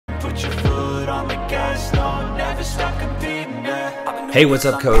on the gas, no, never stop competing, yeah. Hey, what's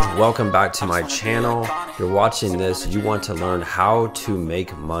up, coach? Welcome back to my channel. If you're watching this, you want to learn how to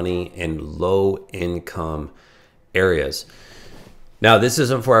make money in low income areas. Now, this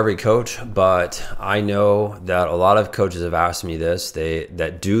isn't for every coach, but I know that a lot of coaches have asked me this,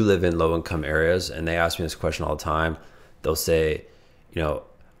 that do live in low income areas, and they ask me this question all the time. They'll say,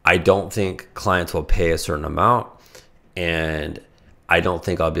 I don't think clients will pay a certain amount, and I don't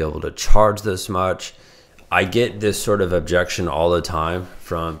think I'll be able to charge this much. I get this sort of objection all the time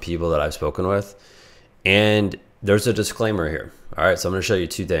from people that I've spoken with. And there's a disclaimer here. All right, so I'm gonna show you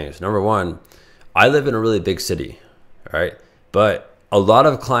two things. Number one, I live in a really big city, all right? But a lot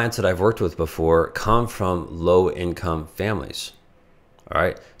of clients that I've worked with before come from low income families, all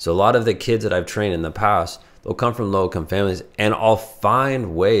right? So a lot of the kids that I've trained in the past, they'll come from low income families, and I'll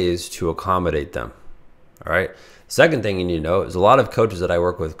find ways to accommodate them, all right? Second thing you need to know is a lot of coaches that I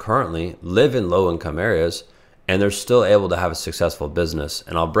work with currently live in low income areas and they're still able to have a successful business.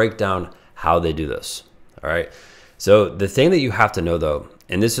 And I'll break down how they do this. All right. So the thing that you have to know though,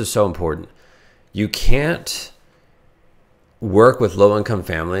 and this is so important, you can't work with low income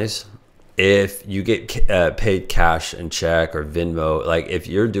families if you get paid cash and check or Venmo. Like if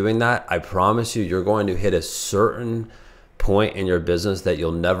you're doing that, I promise you, you're going to hit a certain point in your business that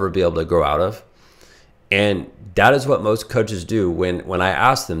you'll never be able to grow out of. And that is what most coaches do when I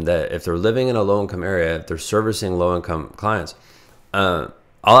ask them that if they're living in a low-income area, if they're servicing low-income clients, I'll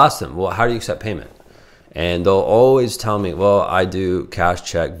ask them, well, how do you accept payment? And they'll always tell me, well, I do cash,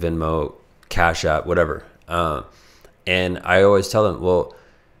 check, Venmo, Cash App, whatever. And I always tell them, well,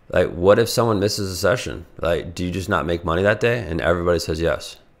 like, what if someone misses a session? Like, do you just not make money that day? And everybody says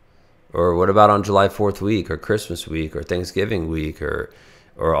yes. Or what about on July 4th week or Christmas week or Thanksgiving week or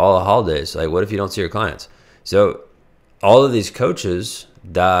all the holidays? Like, what if you don't see your clients? So all of these coaches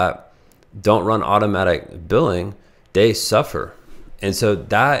that don't run automatic billing, they suffer. And so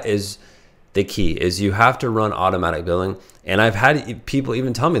that is the key, is you have to run automatic billing. And I've had people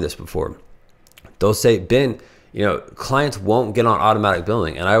even tell me this before. They'll say, Ben, clients won't get on automatic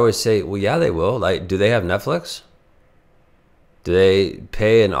billing. And I always say, well, yeah, they will. Like, do they have Netflix? Do they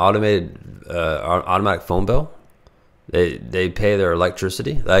pay an automatic phone bill? They pay their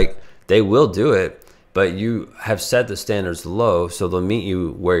electricity. Like, they will do it, but you have set the standards low, so they'll meet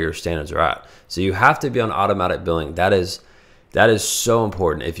you where your standards are at. So you have to be on automatic billing. That is so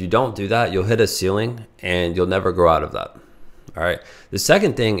important. If you don't do that, you'll hit a ceiling and you'll never grow out of that. All right. The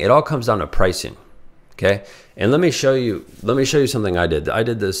second thing, it all comes down to pricing. Okay. And let me show you something I did. I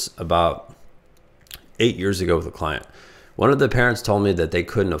did this about 8 years ago with a client. One of the parents told me that they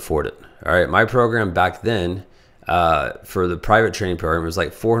couldn't afford it. All right. My program back then, for the private training program, was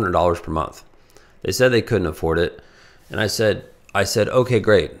like $400 per month. They said they couldn't afford it. And I said, okay,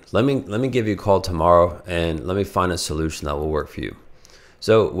 great. Let me give you a call tomorrow and let me find a solution that will work for you.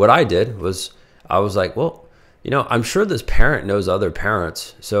 So what I did was I was like, well, I'm sure this parent knows other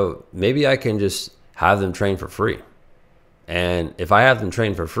parents. So maybe I can just have them train for free. And if I have them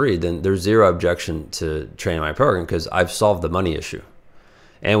train for free, then there's zero objection to training my program because I've solved the money issue.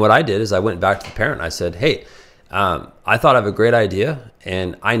 And what I did is I went back to the parent and I said, hey, I thought I have a great idea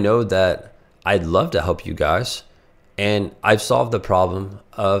and I know that I'd love to help you guys. And I've solved the problem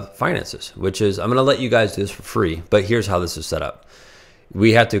of finances, which is I'm going to let you guys do this for free. But here's how this is set up.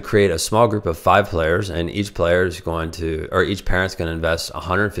 We have to create a small group of 5 players, and each parent's going to invest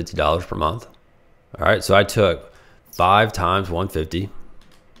 $150 per month. All right. So I took 5 times 150.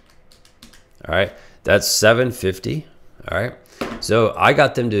 All right. That's $750. All right. So I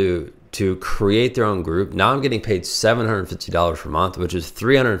got them to create their own group. Now I'm getting paid $750 per month, which is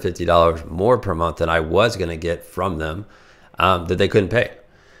 $350 more per month than I was going to get from them that they couldn't pay.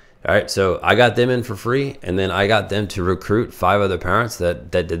 All right. So I got them in for free. And then I got them to recruit 5 other parents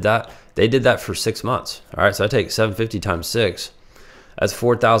that did that. They did that for 6 months. All right. So I take 750 times 6. That's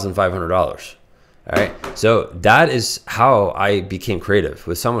 $4,500. All right. So that is how I became creative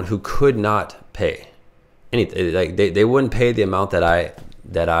with someone who could not pay anything. Like they wouldn't pay the amount that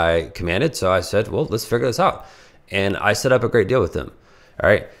I commanded. So I said, well, let's figure this out. And I set up a great deal with them. All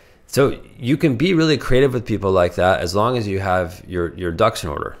right. So you can be really creative with people like that as long as you have your ducks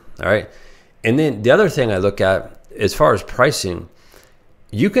in order. All right. And then the other thing I look at as far as pricing,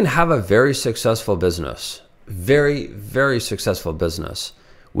 you can have a very successful business, very, very successful business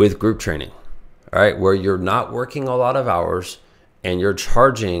with group training. All right. Where you're not working a lot of hours and you're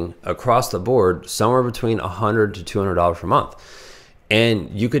charging across the board somewhere between $100 to $200 per month.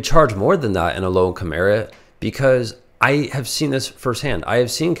 And you could charge more than that in a low income area because I have seen this firsthand. I have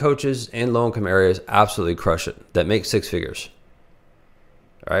seen coaches in low income areas absolutely crush it that make 6 figures.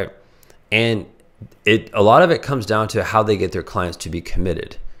 All right. And a lot of it comes down to how they get their clients to be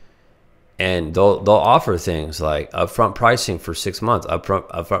committed. And they'll offer things like upfront pricing for 6 months,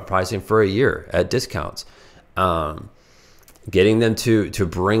 upfront pricing for a year at discounts, getting them to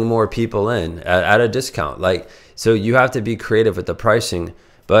bring more people in at a discount. Like, so you have to be creative with the pricing.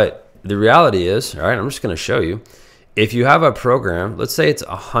 But the reality is, all right, I'm just going to show you. If you have a program, let's say it's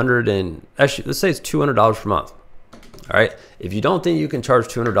let's say it's $200 per month. All right. If you don't think you can charge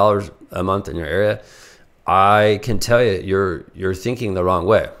 $200 a month in your area, I can tell you you're thinking the wrong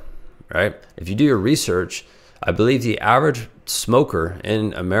way. Right? If you do your research, I believe the average smoker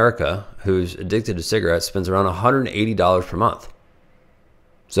in America who's addicted to cigarettes spends around $180 per month.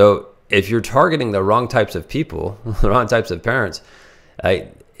 So if you're targeting the wrong types of people, the wrong types of parents,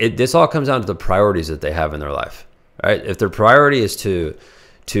 this all comes down to the priorities that they have in their life. Right? If their priority is to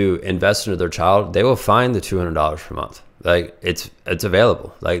invest into their child, they will find the $200 per month. Like, it's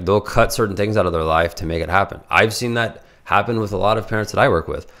available. Like, they'll cut certain things out of their life to make it happen. I've seen that happen with a lot of parents that I work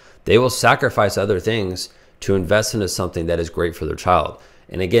with. They will sacrifice other things to invest into something that is great for their child.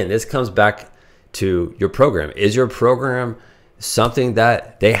 And again, this comes back to your program. Is your program something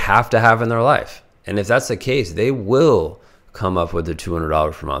that they have to have in their life? And if that's the case, they will come up with the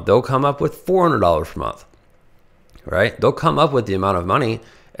 $200 per month. They'll come up with $400 per month, right? They'll come up with the amount of money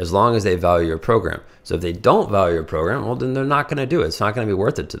as long as they value your program. So if they don't value your program, well, then they're not going to do it. It's not going to be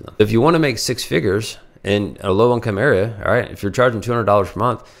worth it to them. If you want to make 6 figures in a low income area, all right, if you're charging $200 per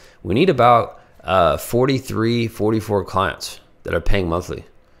month, we need about 43, 44 clients that are paying monthly.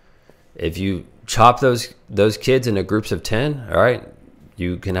 If you chop those kids into groups of 10, all right,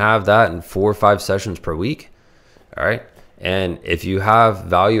 you can have that in 4 or 5 sessions per week, all right? And if you have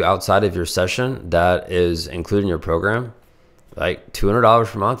value outside of your session that is included in your program, like $200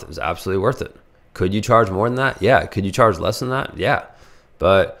 per month is absolutely worth it. Could you charge more than that? Yeah. Could you charge less than that? Yeah.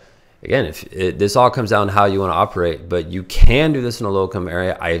 But again, this all comes down to how you want to operate, but you can do this in a low income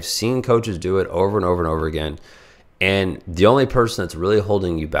area. I have seen coaches do it over and over and over again. And the only person that's really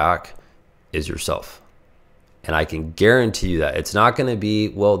holding you back is yourself. And I can guarantee you that it's not going to be,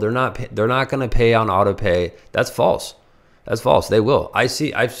 well, they're not going to pay on auto pay. That's false. That's false. They will. I've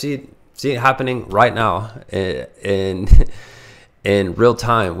seen it happening right now in real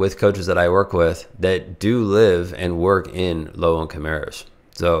time with coaches that I work with that do live and work in low income areas.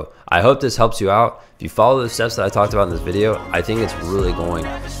 So I hope this helps you out. If you follow the steps that I talked about in this video, I think it's really going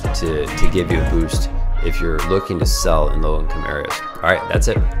to give you a boost if you're looking to sell in low income areas. All right, that's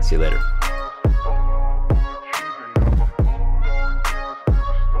it. See you later.